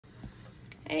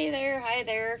Hey there, hi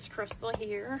there, it's Crystal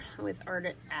here with Art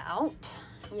It Out.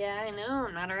 Yeah, I know,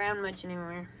 I'm not around much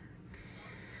anymore.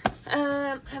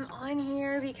 I'm on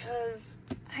here because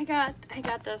I got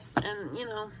this, and you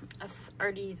know, us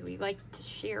arties, we like to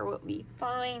share what we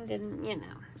find, and you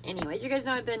know. Anyways, you guys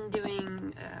know I've been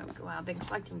doing, I've been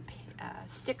collecting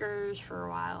stickers for a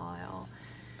while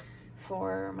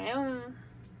for my own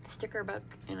sticker book.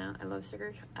 You know, I love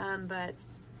stickers, but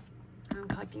I'm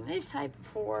collecting this type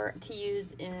to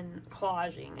use in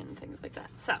collaging and things like that.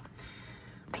 So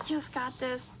I just got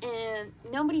this, and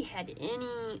nobody had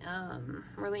any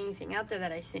really anything out there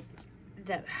that I see.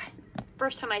 That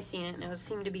first time I seen it, and it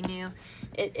seemed to be new.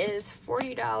 It is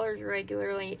 $40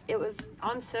 regularly. It was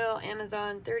on sale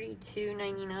Amazon,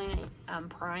 $32.99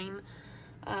 Prime.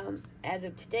 As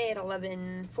of today at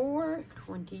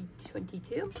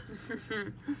 11/4/2022.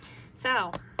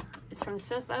 So it's from the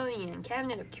Smithsonian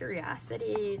Cabinet of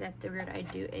Curiosities. I figured I'd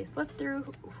do a flip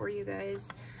through for you guys.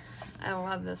 I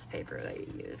love this paper that you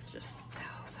use, just so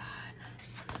fun.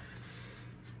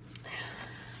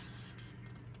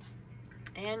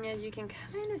 And as you can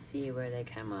kind of see where they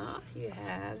come off, you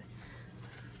have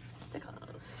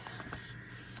stickers.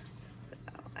 So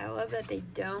I love that they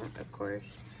don't, of course.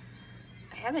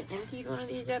 I haven't emptied one of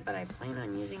these yet, but I plan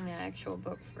on using the actual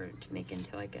book to make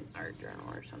into like an art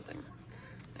journal or something.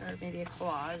 Or maybe a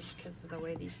collage because of the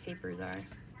way these papers are.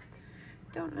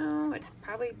 Don't know. It's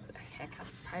probably, heck, I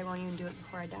probably won't even do it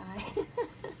before I die.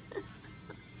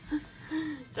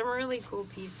 Some really cool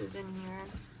pieces in here.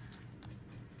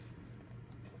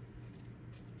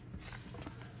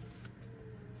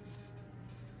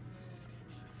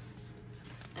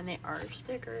 And they are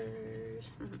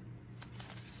stickers.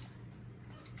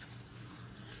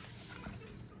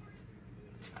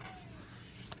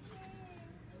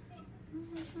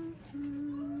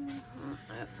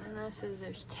 And this is,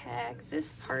 there's tags.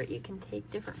 This part you can take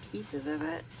different pieces of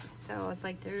it. So it's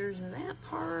like there's that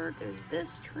part, there's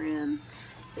this trim,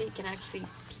 so you can actually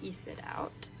piece it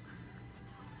out.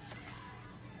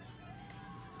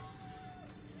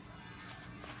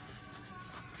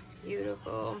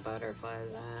 Beautiful butterflies.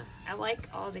 I like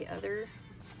all the other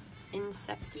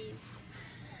insecties.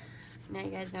 Now you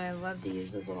guys know I love to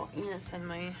use those little ants in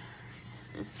my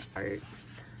art.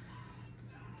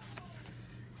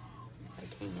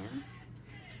 Can.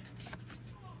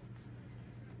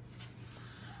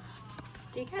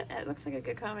 So you got, it looks like a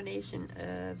good combination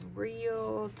of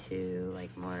real to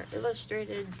like more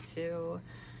illustrated to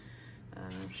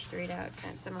straight out.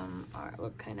 Kind of, some of them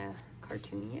look kind of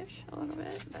cartoony-ish a little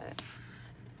bit, but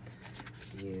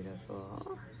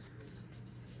beautiful.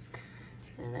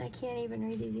 And I can't even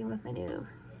read these even with my new.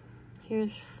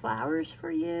 Here's flowers for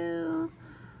you.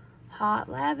 Hot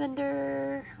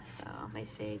lavender, so they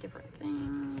say different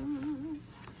things.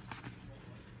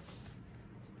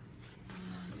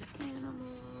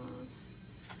 Animals.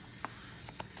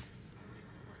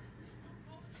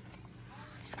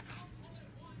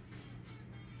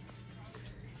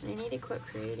 I need to quit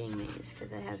creating these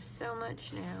because I have so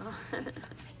much now.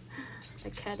 The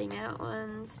cutting out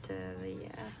ones to the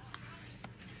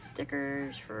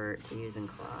stickers to use in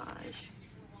collage.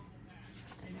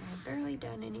 I've barely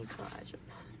done any collages.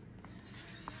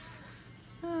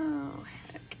 Oh,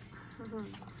 heck.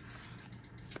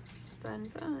 Fun,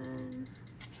 fun.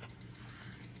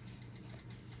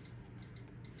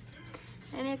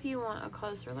 And if you want a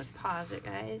closer look, pause it,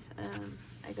 guys.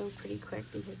 I go pretty quick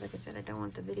because, like I said, I don't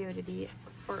want the video to be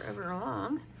forever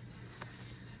long.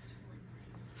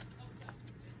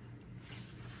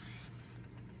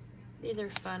 These are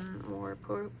fun, more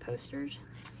posters.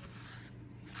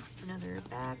 Another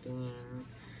backing.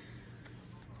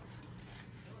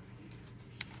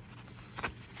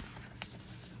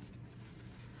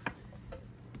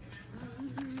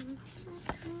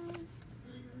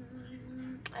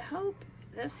 I hope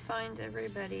this finds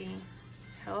everybody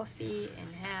healthy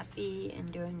and happy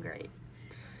and doing great.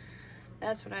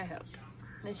 That's what I hope.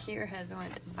 This year has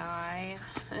went by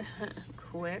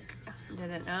quick, did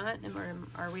it not? Or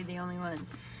are we the only ones?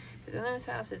 Because in this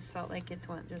house, it felt like it's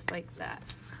went just like that.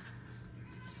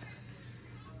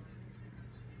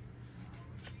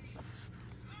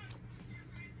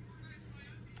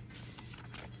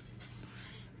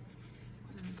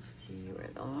 Where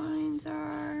the lines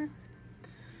are.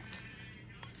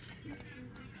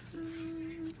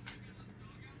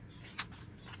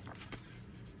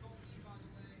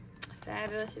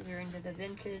 Fabulous if you're into the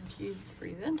vintage, use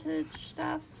free vintage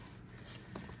stuff.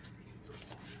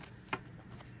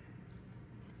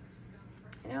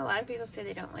 You know, a lot of people say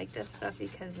they don't like this stuff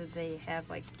because they have,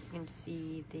 like, you can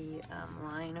see the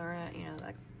line around, you know,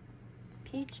 like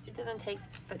peach. It doesn't take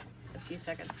but a few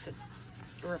seconds to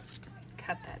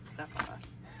cut that stuff off.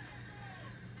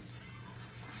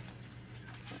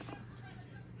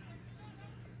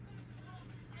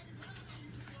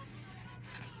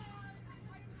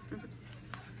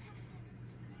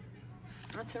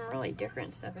 That's some really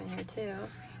different stuff in here too.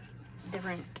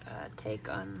 Different take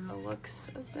on the looks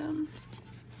of them.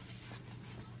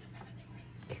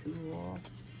 Cool.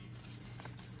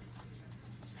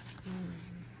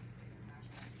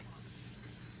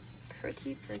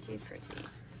 Pretty, pretty, pretty.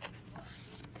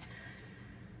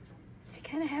 They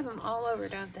kind of have them all over,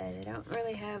 don't they? They don't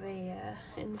really have a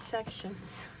in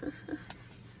sections.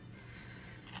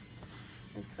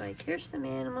 It's like, here's some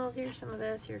animals, here's some of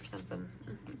this, here's something.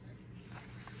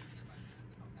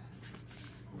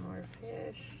 More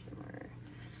fish, more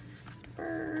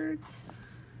birds.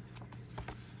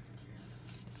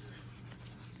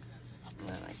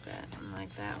 I like that. I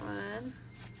like that one.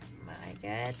 Like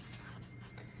it.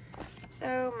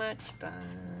 So much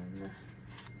fun.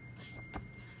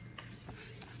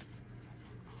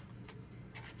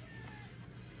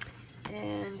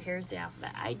 And here's the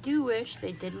alphabet. I do wish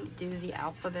they didn't do the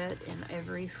alphabet in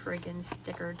every friggin'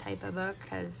 sticker type of book,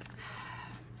 because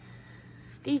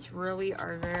these really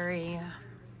are very...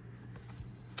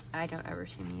 I don't ever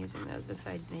see me using those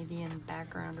besides maybe in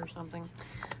background or something.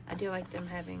 I do like them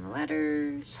having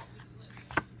letters.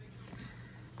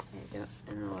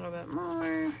 And a little bit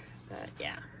more, but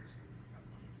yeah.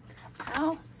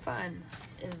 How fun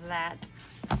is that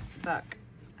book?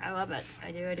 I love it.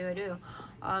 I do, I do, I do.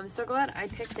 I'm so glad I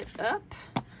picked it up.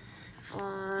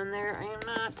 On there, I am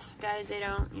not, guys, I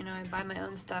don't, you know, I buy my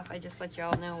own stuff. I just let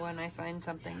y'all know when I find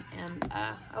something. And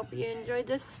hope you enjoyed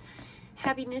this.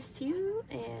 Happiness to you,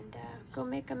 and go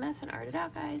make a mess and art it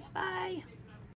out, guys. Bye.